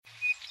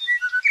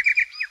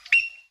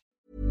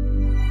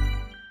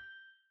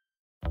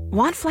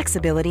Want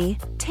flexibility?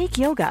 Take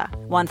yoga.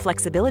 Want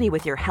flexibility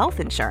with your health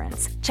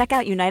insurance? Check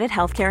out United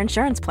Healthcare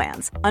Insurance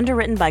Plans.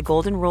 Underwritten by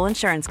Golden Rule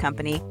Insurance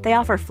Company, they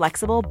offer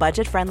flexible,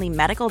 budget-friendly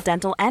medical,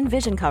 dental, and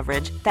vision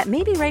coverage that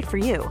may be right for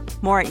you.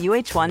 More at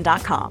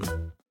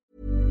uh1.com.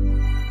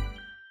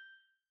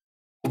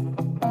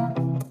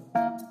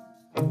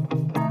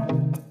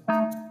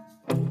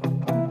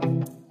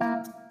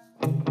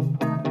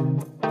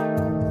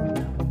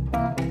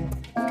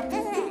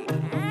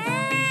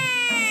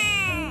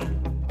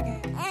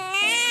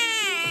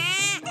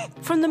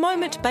 From the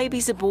moment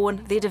babies are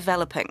born, they're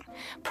developing,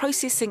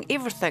 processing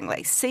everything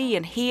they see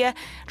and hear,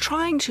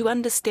 trying to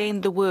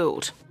understand the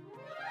world.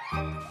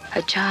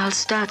 A child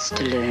starts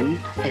to learn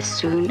as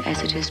soon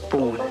as it is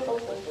born.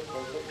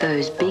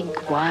 Those big,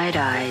 wide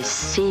eyes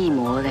see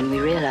more than we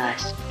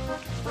realise.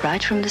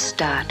 Right from the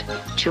start,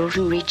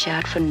 children reach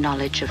out for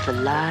knowledge of the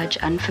large,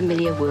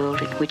 unfamiliar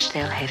world in which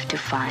they'll have to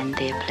find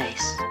their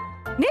place.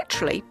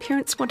 Naturally,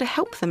 parents want to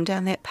help them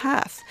down that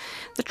path.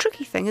 The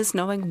tricky thing is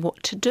knowing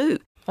what to do.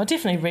 Oh,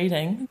 definitely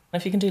reading.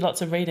 If you can do lots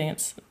of reading,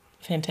 it's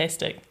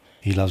fantastic.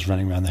 He loves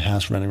running around the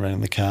house, running around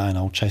in the car, and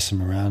I'll chase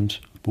him around.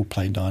 We'll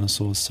play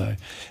dinosaurs, so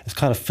it's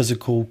kind of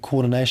physical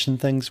coordination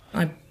things.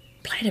 I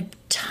played a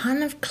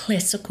ton of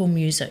classical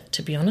music,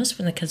 to be honest,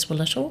 when the kids were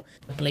little.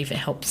 I believe it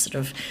helps sort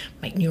of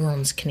make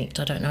neurons connect.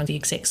 I don't know the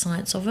exact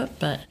science of it,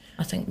 but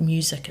I think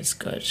music is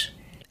good.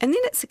 And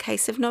then it's a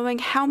case of knowing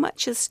how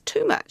much is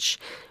too much,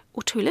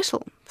 or too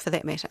little, for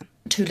that matter.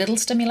 Too little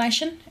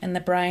stimulation, and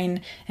the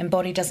brain and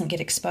body doesn't get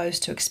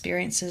exposed to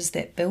experiences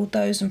that build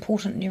those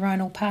important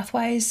neuronal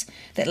pathways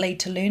that lead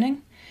to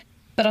learning.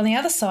 But on the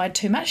other side,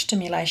 too much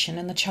stimulation,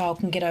 and the child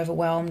can get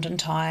overwhelmed and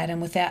tired,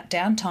 and without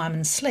downtime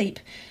and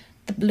sleep,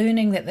 the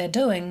learning that they're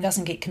doing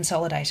doesn't get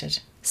consolidated.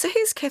 So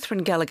here's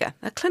Catherine Gallagher,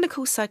 a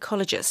clinical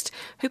psychologist,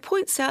 who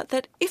points out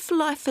that if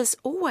life is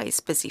always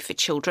busy for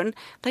children,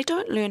 they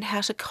don't learn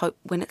how to cope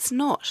when it's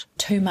not.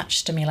 Too much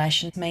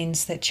stimulation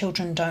means that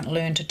children don't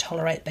learn to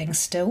tolerate being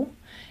still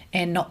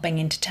and not being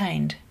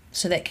entertained.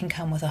 So that can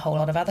come with a whole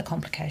lot of other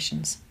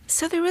complications.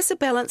 So there is a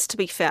balance to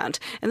be found,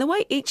 and the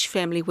way each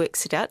family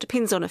works it out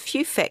depends on a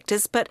few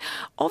factors, but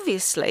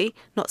obviously,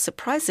 not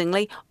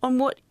surprisingly, on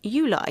what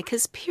you like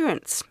as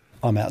parents.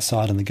 I'm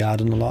outside in the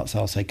garden a lot, so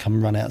I'll say,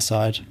 come run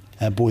outside.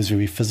 Our boy's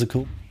very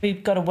physical. We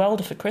got a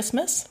welder for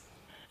Christmas.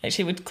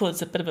 Actually, we'd call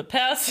it a bit of a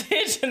power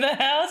set in the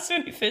house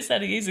when we first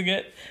started using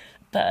it.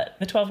 But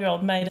the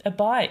 12-year-old made a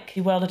bike.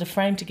 He welded a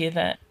frame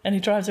together and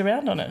he drives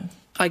around on it.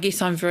 I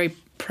guess I'm very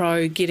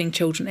pro getting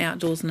children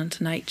outdoors and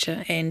into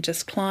nature and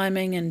just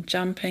climbing and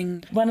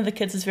jumping. One of the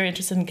kids is very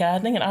interested in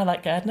gardening, and I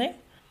like gardening.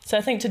 So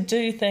I think to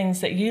do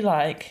things that you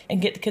like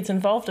and get the kids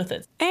involved with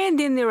it. And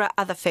then there are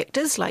other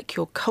factors like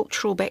your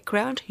cultural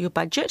background, your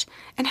budget,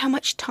 and how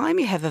much time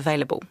you have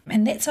available.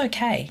 And that's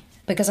okay,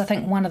 because I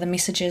think one of the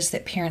messages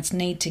that parents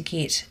need to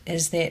get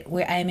is that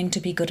we're aiming to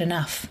be good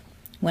enough.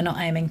 We're not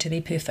aiming to be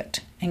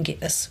perfect and get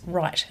this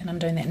right, and I'm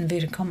doing that in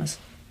inverted commas.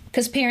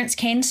 Because parents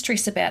can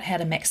stress about how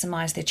to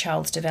maximise their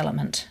child's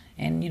development.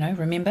 And,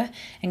 remember,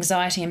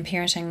 anxiety and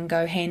parenting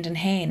go hand in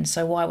hand,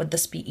 so why would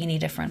this be any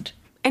different?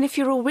 And if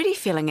you're already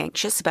feeling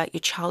anxious about your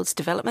child's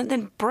development,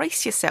 then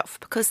brace yourself,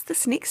 because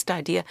this next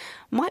idea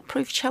might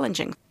prove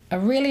challenging. A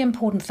really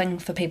important thing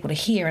for people to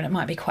hear, and it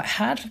might be quite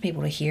hard for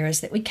people to hear,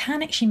 is that we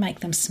can't actually make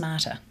them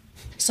smarter.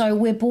 So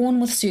we're born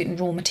with certain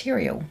raw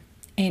material.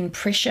 In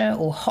pressure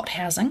or hot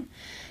housing,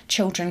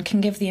 children can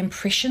give the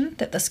impression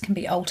that this can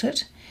be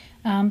altered,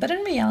 but in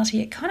reality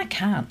it kind of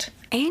can't.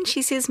 And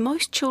she says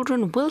most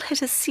children will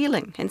hit a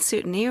ceiling in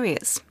certain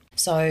areas.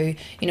 So,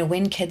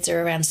 when kids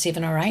are around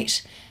 7 or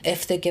 8,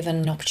 if they're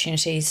given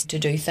opportunities to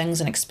do things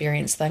and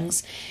experience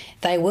things,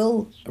 they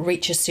will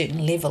reach a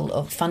certain level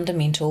of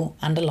fundamental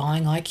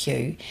underlying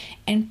IQ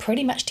and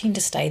pretty much tend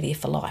to stay there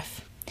for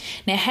life.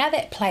 Now, how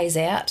that plays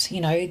out,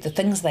 the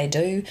things they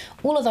do,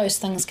 all of those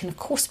things can of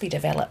course be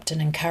developed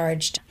and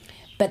encouraged.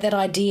 But that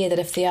idea that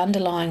if the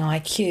underlying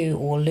IQ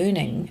or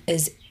learning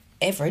is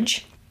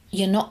average,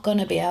 you're not going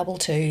to be able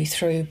to,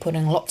 through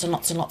putting lots and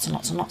lots and lots and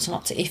lots and lots and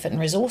lots of effort and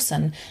resource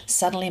in,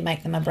 suddenly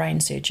make them a brain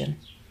surgeon.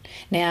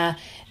 Now,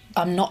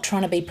 I'm not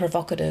trying to be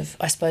provocative.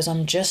 I suppose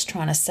I'm just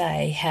trying to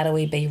say, how do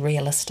we be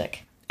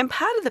realistic? And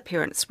part of the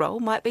parent's role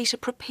might be to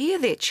prepare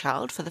their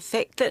child for the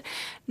fact that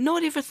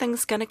not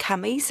everything's going to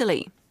come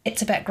easily.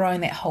 It's about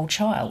growing that whole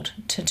child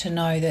to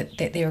know that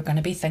there are going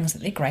to be things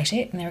that they're great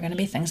at and there are going to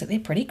be things that they're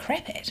pretty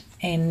crap at.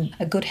 And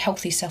a good,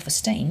 healthy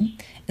self-esteem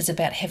is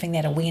about having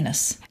that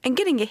awareness. And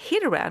getting your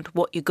head around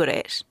what you're good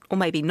at, or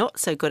maybe not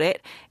so good at,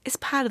 is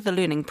part of the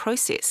learning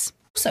process.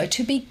 So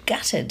to be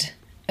gutted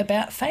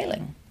about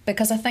failing,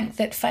 because I think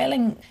that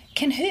failing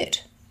can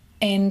hurt.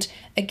 And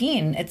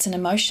again, it's an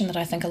emotion that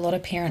I think a lot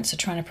of parents are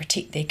trying to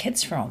protect their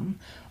kids from,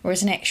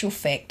 whereas in actual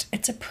fact,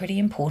 it's a pretty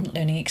important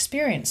learning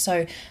experience.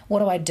 So what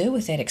do I do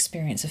with that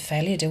experience of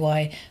failure? Do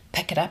I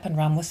pick it up and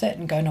run with it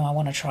and go, no, I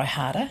want to try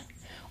harder?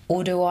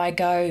 Or do I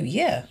go,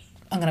 yeah,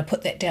 I'm going to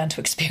put that down to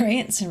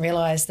experience and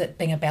realise that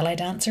being a ballet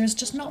dancer is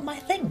just not my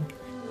thing?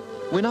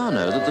 We now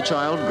know that the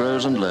child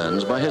grows and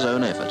learns by his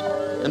own effort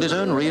and his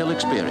own real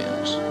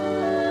experience.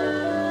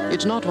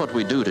 It's not what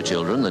we do to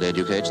children that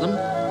educates them,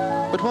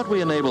 but what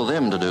we enable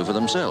them to do for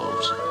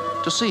themselves,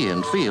 to see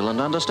and feel and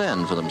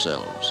understand for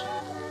themselves.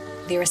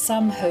 There are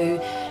some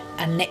who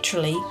are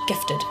naturally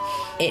gifted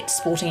at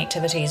sporting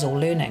activities or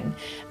learning,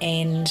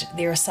 and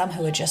there are some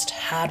who are just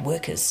hard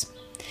workers.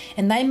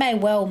 And they may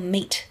well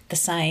meet the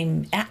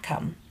same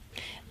outcome,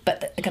 but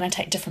they're going to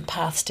take different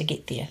paths to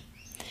get there.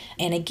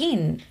 And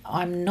again,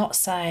 I'm not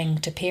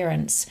saying to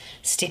parents,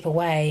 step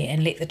away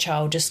and let the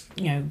child just,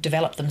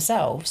 develop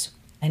themselves.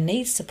 They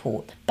need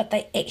support, but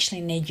they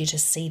actually need you to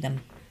see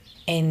them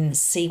and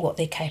see what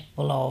they're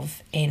capable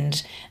of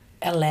and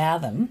allow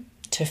them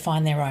to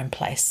find their own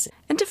place.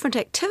 And different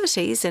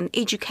activities and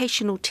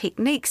educational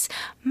techniques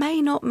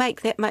may not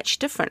make that much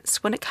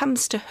difference when it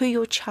comes to who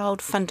your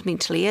child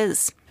fundamentally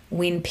is.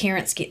 When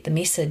parents get the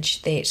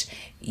message that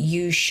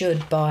you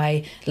should,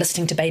 by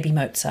listening to baby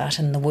Mozart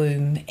in the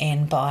womb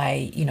and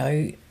by,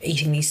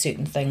 eating these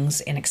certain things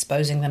and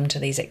exposing them to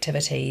these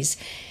activities,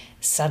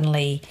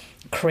 suddenly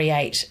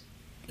create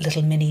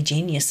little mini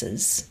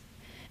geniuses,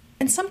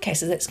 in some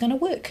cases that's going to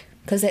work,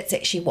 because that's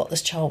actually what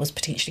this child was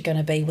potentially going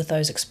to be with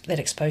that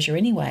exposure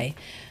anyway.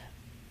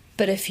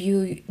 But if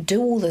you do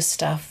all this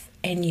stuff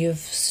and you've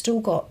still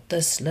got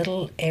this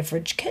little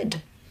average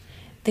kid,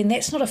 then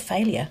that's not a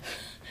failure.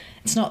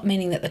 It's not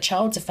meaning that the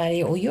child's a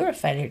failure or you're a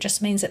failure. It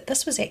just means that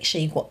this was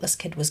actually what this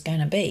kid was going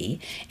to be,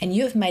 and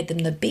you've made them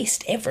the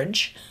best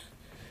average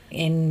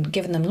and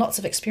given them lots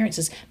of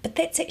experiences. But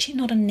that's actually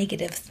not a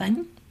negative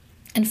thing.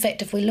 In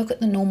fact, if we look at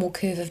the normal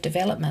curve of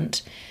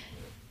development,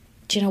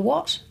 do you know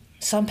what?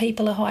 Some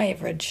people are high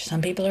average,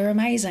 some people are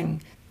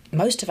amazing.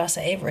 Most of us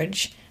are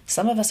average,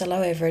 some of us are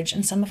low average,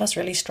 and some of us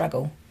really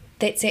struggle.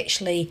 That's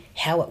actually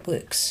how it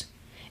works.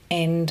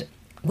 And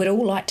we'd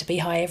all like to be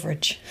high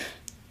average,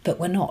 but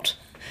we're not.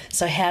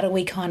 So how do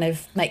we kind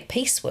of make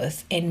peace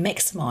with and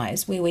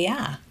maximise where we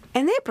are?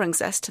 And that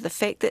brings us to the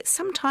fact that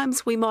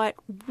sometimes we might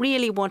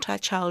really want our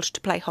child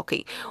to play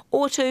hockey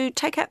or to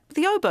take up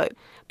the oboe,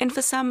 and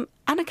for some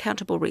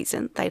unaccountable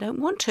reason they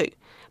don't want to,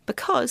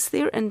 because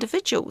they're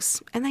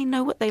individuals and they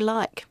know what they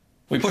like.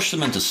 We push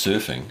them into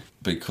surfing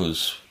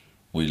because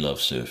we love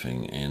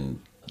surfing,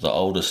 and the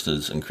oldest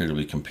is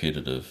incredibly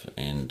competitive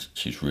and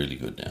she's really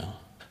good now.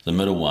 The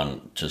middle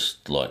one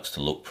just likes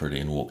to look pretty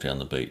and walk down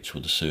the beach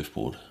with a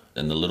surfboard,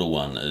 and the little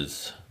one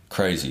is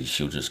crazy.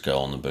 She'll just go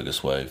on the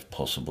biggest wave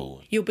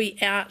possible. You'll be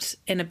out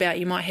and about.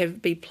 You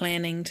might be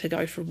planning to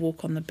go for a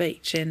walk on the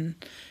beach, and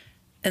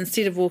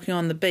instead of walking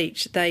on the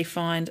beach, they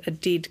find a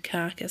dead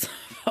carcass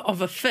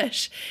of a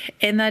fish,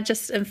 and they're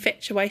just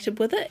infatuated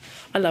with it.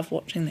 I love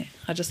watching that.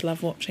 I just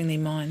love watching their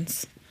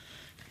minds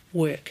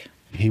work.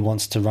 He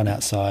wants to run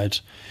outside.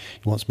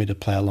 He wants me to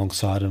play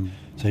alongside him.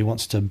 So he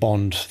wants to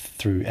bond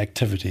through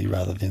activity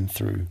rather than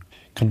through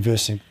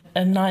conversing.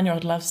 A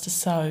 9-year-old loves to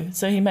sew,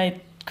 so he made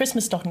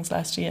Christmas stockings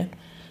last year.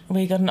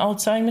 We got an old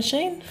sewing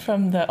machine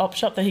from the op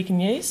shop that he can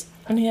use,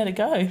 and he had a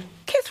go.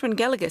 Catherine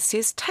Gallagher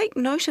says take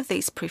note of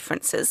these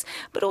preferences,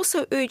 but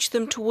also urge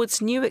them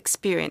towards new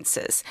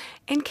experiences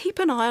and keep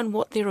an eye on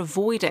what they're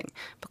avoiding,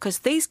 because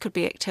these could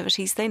be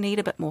activities they need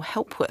a bit more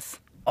help with.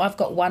 I've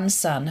got one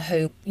son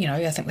who,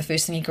 I think the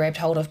first thing he grabbed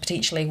hold of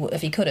potentially,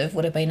 if he could have,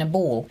 would have been a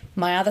ball.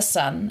 My other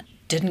son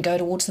didn't go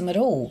towards them at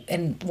all,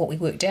 and what we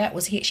worked out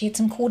was he actually had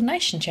some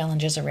coordination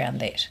challenges around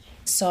that.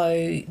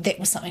 So that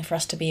was something for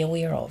us to be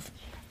aware of.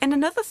 And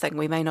another thing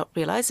we may not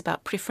realise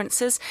about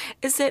preferences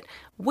is that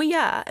we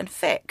are, in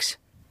fact,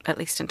 at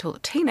least until the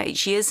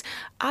teenage years,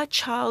 our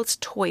child's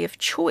toy of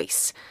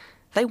choice.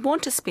 They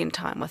want to spend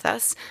time with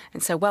us,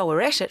 and so while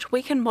we're at it,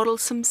 we can model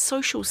some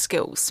social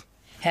skills.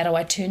 How do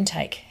I turn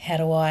take? How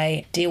do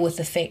I deal with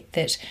the fact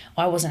that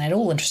I wasn't at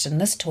all interested in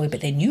this toy,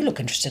 but then you look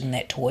interested in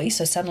that toy,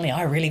 so suddenly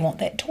I really want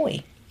that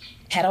toy?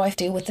 How do I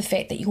deal with the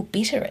fact that you're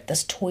better at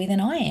this toy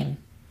than I am?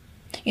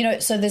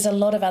 So there's a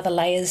lot of other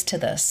layers to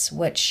this,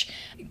 which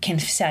can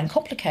sound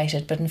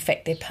complicated, but in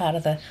fact they're part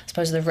of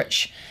the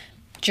rich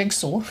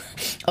jigsaw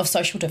of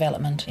social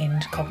development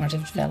and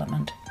cognitive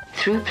development.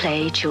 Through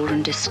play,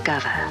 children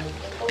discover,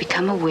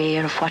 become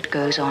aware of what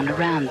goes on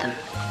around them.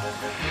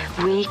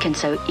 We can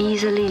so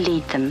easily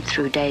lead them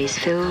through days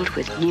filled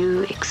with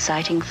new,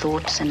 exciting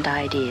thoughts and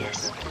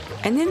ideas.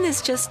 And then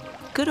there's just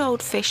good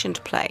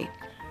old-fashioned play.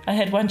 I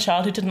had one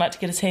child who didn't like to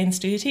get his hands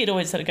dirty. He'd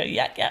always sort of go,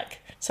 yuck, yuck.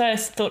 So I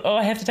thought,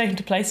 I have to take him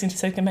to play centre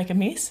so he can make a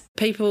mess.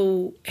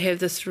 People have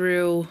this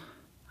real,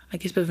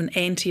 bit of an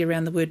anti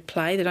around the word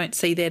play. They don't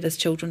see that as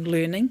children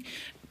learning.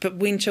 But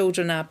when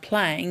children are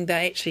playing,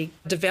 they're actually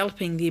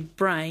developing their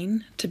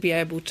brain to be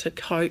able to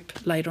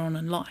cope later on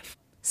in life.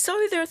 So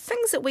there are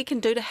things that we can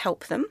do to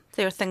help them.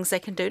 There are things they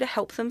can do to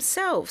help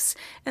themselves.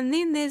 And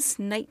then there's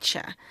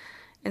nature.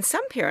 And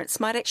some parents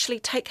might actually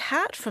take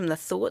heart from the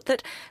thought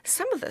that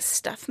some of this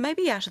stuff may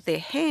be out of their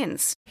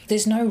hands.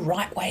 There's no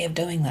right way of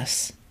doing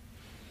this.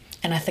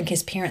 And I think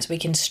as parents we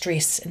can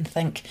stress and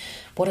think,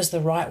 what is the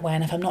right way?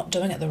 And if I'm not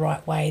doing it the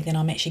right way, then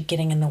I'm actually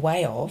getting in the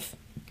way of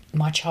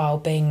my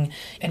child being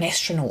an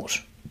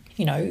astronaut.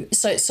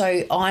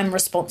 So I'm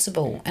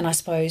responsible. And I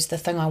suppose the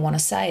thing I want to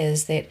say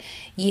is that,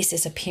 yes,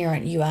 as a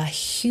parent, you are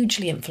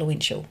hugely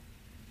influential.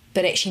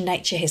 But actually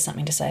nature has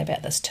something to say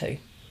about this too.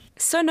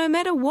 So no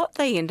matter what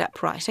they end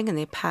up writing in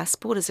their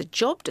passport as a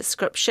job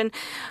description,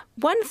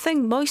 one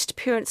thing most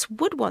parents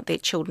would want their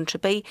children to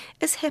be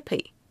is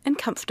happy and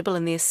comfortable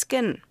in their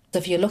skin.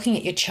 If you're looking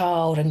at your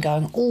child and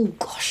going, oh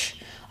gosh,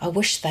 I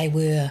wish they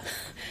were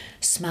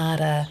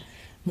smarter,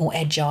 more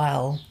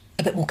agile,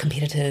 a bit more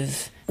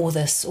competitive, or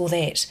this or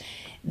that,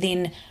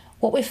 then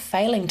what we're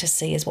failing to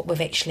see is what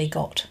we've actually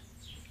got.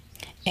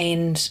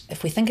 And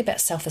if we think about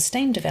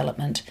self-esteem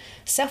development,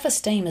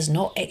 self-esteem is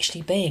not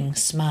actually being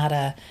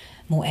smarter,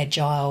 more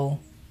agile,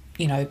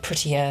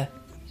 prettier.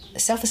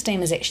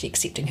 Self-esteem is actually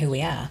accepting who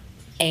we are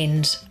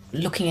and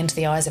looking into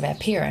the eyes of our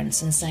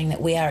parents and saying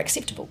that we are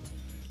acceptable.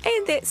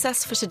 And that's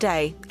us for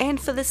today, and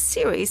for this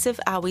series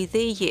of Are We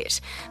There Yet?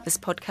 This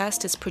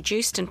podcast is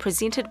produced and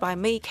presented by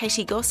me,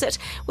 Katie Gossett,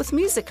 with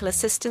musical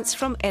assistance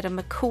from Adam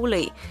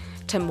McCauley.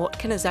 Tim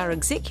Watkin is our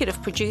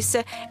executive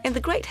producer, and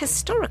the great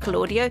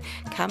historical audio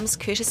comes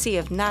courtesy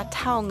of Ngā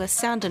Taonga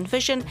Sound and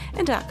Vision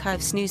and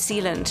Archives New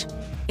Zealand.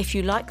 If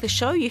you like the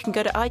show, you can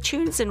go to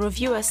iTunes and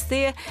review us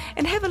there,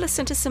 and have a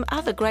listen to some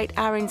other great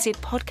RNZ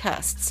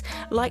podcasts,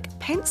 like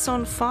Pants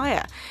on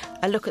Fire,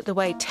 a look at the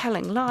way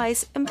telling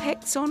lies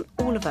impacts on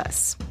all of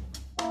us.